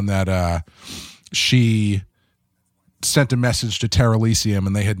this one that she sent a message to Terra Elysium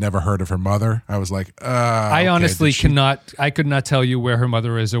and they had never heard of her mother, I was like, I honestly could not tell you where her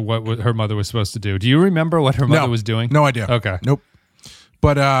mother is or what her mother was supposed to do. Do you remember what her mother was doing? No idea. Okay. Nope.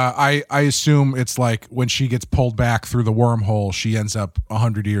 But I assume it's like when she gets pulled back through the wormhole, she ends up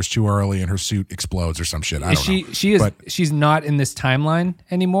 100 years too early and her suit explodes or some shit. I don't know. She's not in this timeline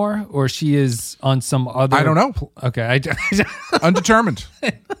anymore, or she is on some other... I don't know. Okay. Undetermined.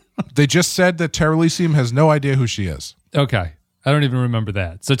 They just said that Terra Elysium has no idea who she is. Okay. I don't even remember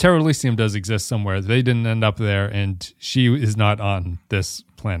that. So Terra Elysium does exist somewhere. They didn't end up there, and she is not on this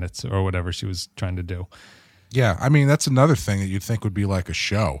planet or whatever she was trying to do. Yeah, I mean, that's another thing that you'd think would be like a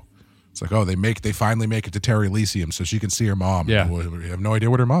show. It's like, oh, they finally make it to Terra Elysium so she can see her mom. Yeah. We have no idea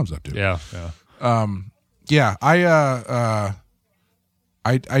what her mom's up to. Yeah, yeah.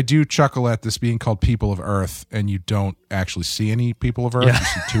 I do chuckle at this being called People of Earth, and you don't actually see any People of Earth. Yeah. You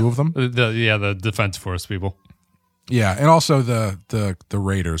see two of them. The Defense Force people. Yeah, and also the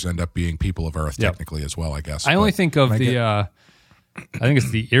Raiders end up being People of Earth technically as well, I guess. I only think of I think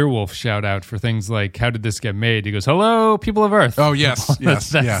it's the Earwolf shout out for things like, how did this get made? He goes, hello, People of Earth. Oh, yes.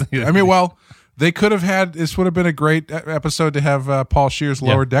 Yeah. I mean, well, they could have had, this would have been a great episode to have Paul Scheer's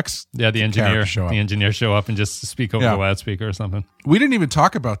Lower Decks. Yeah, the engineer show up and just speak over the loudspeaker or something. We didn't even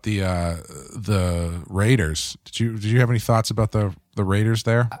talk about the Raiders. Did you have any thoughts about the Raiders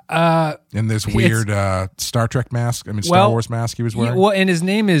there? And this weird Star Trek mask. I mean, Star Wars mask he was wearing. Well, and his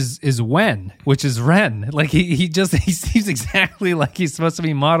name is Wen, which is Ren. Like he seems exactly like he's supposed to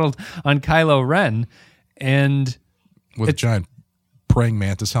be modeled on Kylo Ren, and with a giant praying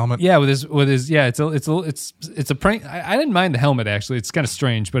mantis helmet. Yeah, with his it's a praying. I didn't mind the helmet actually. It's kind of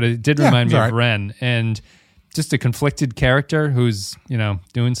strange, but it did remind me of Ren, and just a conflicted character who's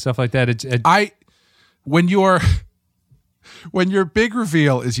doing stuff like that. When your big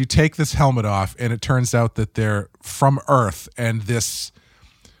reveal is you take this helmet off and it turns out that they're from Earth, and this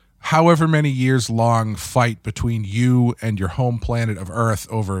however many years long fight between you and your home planet of Earth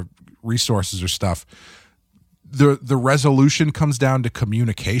over resources or stuff, the resolution comes down to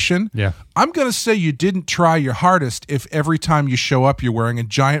communication. Yeah. I'm going to say you didn't try your hardest if every time you show up you're wearing a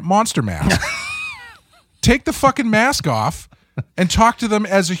giant monster mask. Take the fucking mask off and talk to them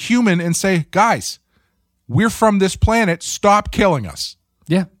as a human and say, guys, we're from this planet. Stop killing us.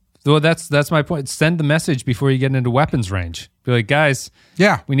 Yeah. So that's my point. Send the message before you get into weapons range. Be like, guys,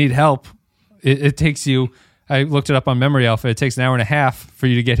 Yeah. we need help. It takes you. I looked it up on Memory Alpha. It takes an hour and a half for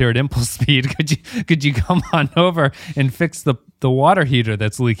you to get here at impulse speed. Could you come on over and fix the water heater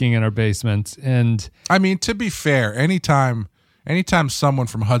that's leaking in our basement? And I mean, to be fair, anytime someone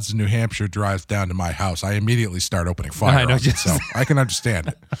from Hudson, New Hampshire drives down to my house, I immediately start opening fire I know, on it, so I can understand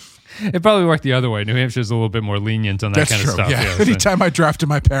it. it probably worked the other way. New Hampshire's a little bit more lenient on that That's kind true. of stuff. Yeah. So- Anytime I drive to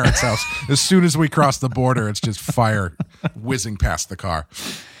my parents' house, as soon as we cross the border, it's just fire whizzing past the car.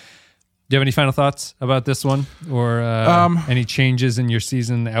 Do you have any final thoughts about this one, or any changes in your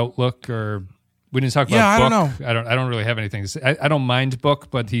season outlook? Or we didn't talk about Yeah, I Book. don't know. I don't really have anything to say. I don't mind Book,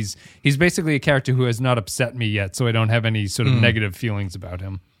 but he's basically a character who has not upset me yet, so I don't have any sort of negative feelings about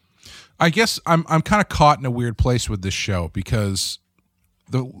him. I guess I'm kind of caught in a weird place with this show because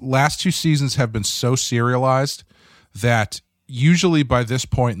the last 2 seasons have been so serialized that usually by this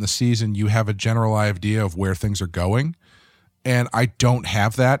point in the season you have a general idea of where things are going, and I don't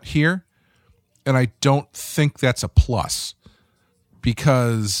have that here, and I don't think that's a plus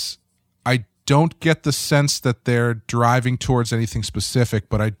because I don't get the sense that they're driving towards anything specific,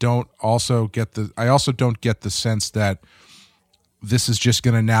 but I also don't get the sense that this is just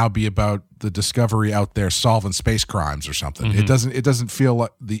going to now be about the Discovery out there solving space crimes or something. Mm-hmm. It doesn't feel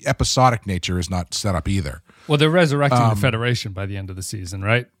like the episodic nature is not set up either. Well, they're resurrecting the Federation by the end of the season,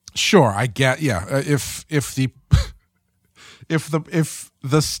 right? Sure, I get. Yeah, if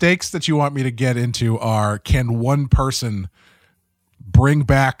the stakes that you want me to get into are, can one person bring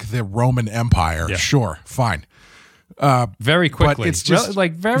back the Roman Empire? Yeah. Sure, fine. Very quickly. it's just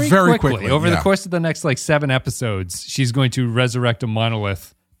very quickly. Over the yeah. course of the next 7 episodes, she's going to resurrect a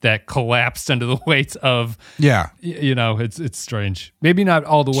monolith that collapsed under the weight of, Yeah. It's strange. Maybe not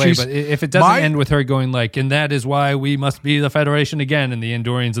all the way, She's- but if it doesn't end with her going and that is why we must be the Federation again, and the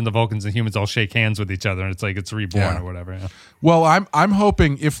Andorians and the Vulcans and humans all shake hands with each other, and it's like it's reborn Yeah. or whatever. Yeah. Well, I'm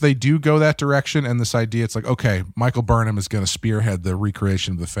hoping if they do go that direction and this idea, it's like, okay, Michael Burnham is going to spearhead the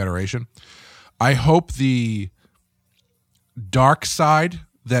recreation of the Federation. I hope the dark side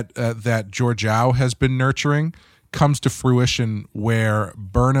that Georgiou has been nurturing comes to fruition, where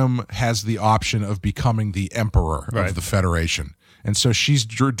Burnham has the option of becoming the emperor Right. of the Federation. And so she's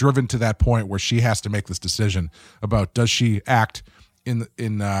driven to that point where she has to make this decision about, does she act in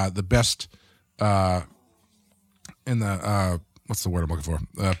the best what's the word I'm looking for?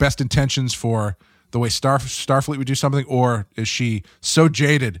 Best intentions for the way Starfleet would do something, or is she so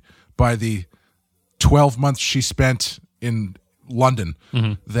jaded by the 12 months she spent in London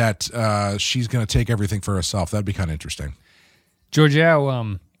that she's going to take everything for herself? That'd be kind of interesting.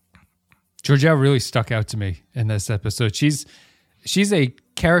 Georgiou really stuck out to me in this episode. She's a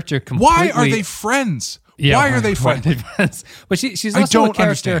character completely. Why are they friends? Yeah, why are they friends? friends? But she's I also a don't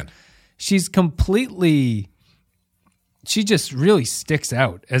character. understand. She's completely. She just really sticks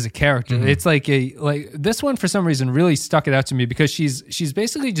out as a character. Mm-hmm. It's like this one for some reason really stuck it out to me because she's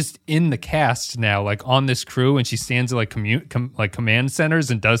basically just in the cast now, on this crew, and she stands at command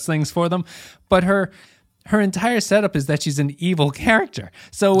centers and does things for them. But her entire setup is that she's an evil character.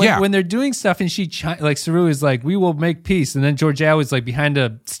 So when they're doing stuff and she Saru is like, we will make peace, and then Georgiou is behind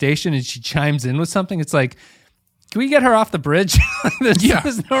a station and she chimes in with something. It's like, can we get her off the bridge? There's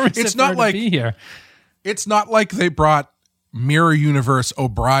no reason It's for not her to be here. It's not like they brought Mirror Universe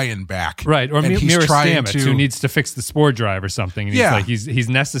O'Brien back, Right, or and he's Mira trying Stamets, who needs to fix the spore drive or something. And he's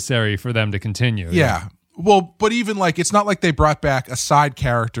necessary for them to continue. Yeah. Well, but even it's not like they brought back a side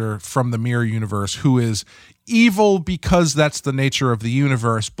character from the Mirror Universe who is evil because that's the nature of the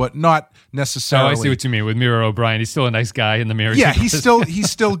universe, but not necessarily. Oh, I see what you mean with Mira O'Brien. He's still a nice guy in the Mirror. Yeah, Universe. he's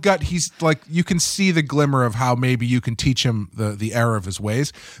still got, you can see the glimmer of how maybe you can teach him the error of his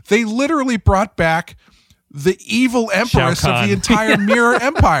ways. They literally brought back the evil empress Shao of Kahn. the entire Mirror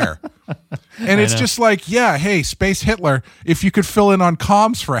Empire. And it's just hey, Space Hitler, if you could fill in on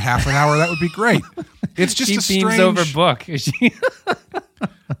comms for a half an hour, that would be great. It's just she a beams strange over Book.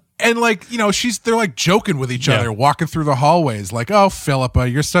 and they're joking with each other, walking through the hallways, oh, Philippa,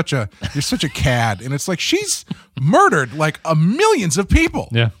 you're such a cad. And it's she's murdered millions of people.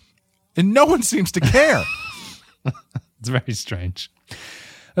 Yeah. And no one seems to care. It's very strange.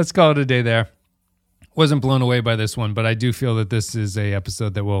 Let's call it a day there. Wasn't blown away by this one, but I do feel that this is a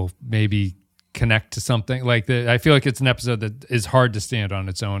episode that will maybe connect to something. I feel like it's an episode that is hard to stand on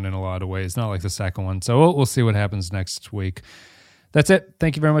its own in a lot of ways, not like the second one. So we'll see what happens next week. That's it.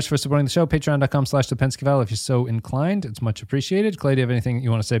 Thank you very much for supporting the show. Patreon.com/ThePenskeyVale if you're so inclined. It's much appreciated. Clay, do you have anything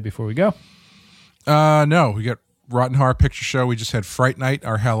you want to say before we go? No, we got Rotten Horror Picture Show, we just had Fright Night,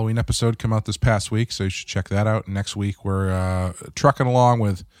 our Halloween episode, come out this past week, so you should check that out. Next week, we're trucking along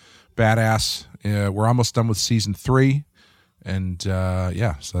with Badass. We're almost done with season 3, and so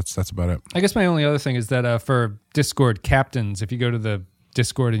that's about it. I guess my only other thing is that for Discord captains, if you go to the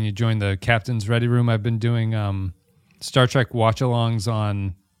Discord and you join the Captain's Ready Room, I've been doing Star Trek watch-alongs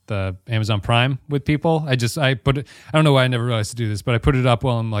on the Amazon Prime with people. I put it, I don't know why I never realized to do this, but I put it up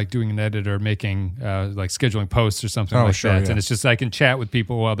while I'm like doing an edit or making like scheduling posts or something that. Yeah. And it's just I can chat with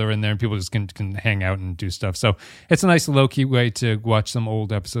people while they're in there, and people just can hang out and do stuff. So it's a nice low-key way to watch some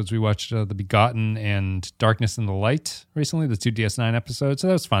old episodes. We watched The Begotten and Darkness in the Light recently, the 2 DS9 episodes. So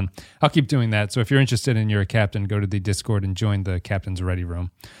that was fun. I'll keep doing that. So if you're interested and you're a captain, go to the Discord and join the Captain's Ready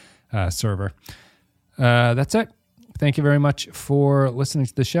Room server. That's it. Thank you very much for listening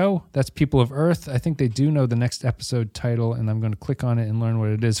to the show. That's People of Earth. I think they do know the next episode title, and I'm going to click on it and learn what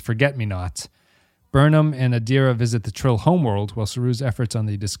it is. Forget Me Not. Burnham and Adira visit the Trill homeworld, while Saru's efforts on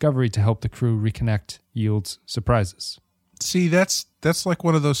the Discovery to help the crew reconnect yields surprises. See, that's like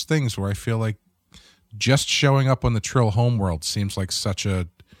one of those things where I feel like just showing up on the Trill homeworld seems like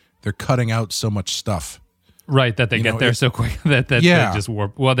they're cutting out so much stuff. Right, that they get there so quick that they just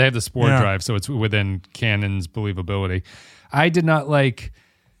warp. Well, they have the spore drive, so it's within canon's believability. I did not like.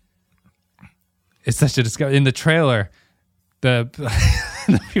 It's such a discovery in the trailer. This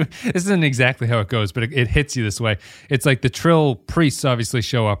isn't exactly how it goes, but it hits you this way. It's like the Trill priests obviously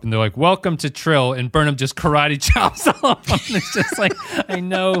show up, and they're like, "Welcome to Trill," and Burnham just karate chops all of them. It's just like, I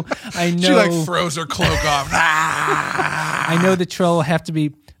know. She like throws her cloak off. I know the Trill have to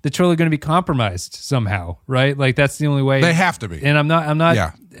be. The Trill are going to be compromised somehow, right? Like that's the only way they have to be. And I'm not.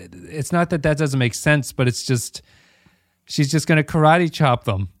 Yeah. It's not that doesn't make sense, but it's just she's just going to karate chop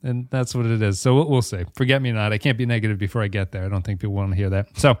them, and that's what it is. So we'll see. Forget Me Not. I can't be negative before I get there. I don't think people want to hear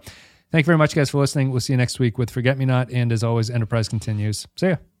that. So thank you very much, guys, for listening. We'll see you next week with Forget Me Not, and as always, Enterprise continues. See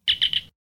ya.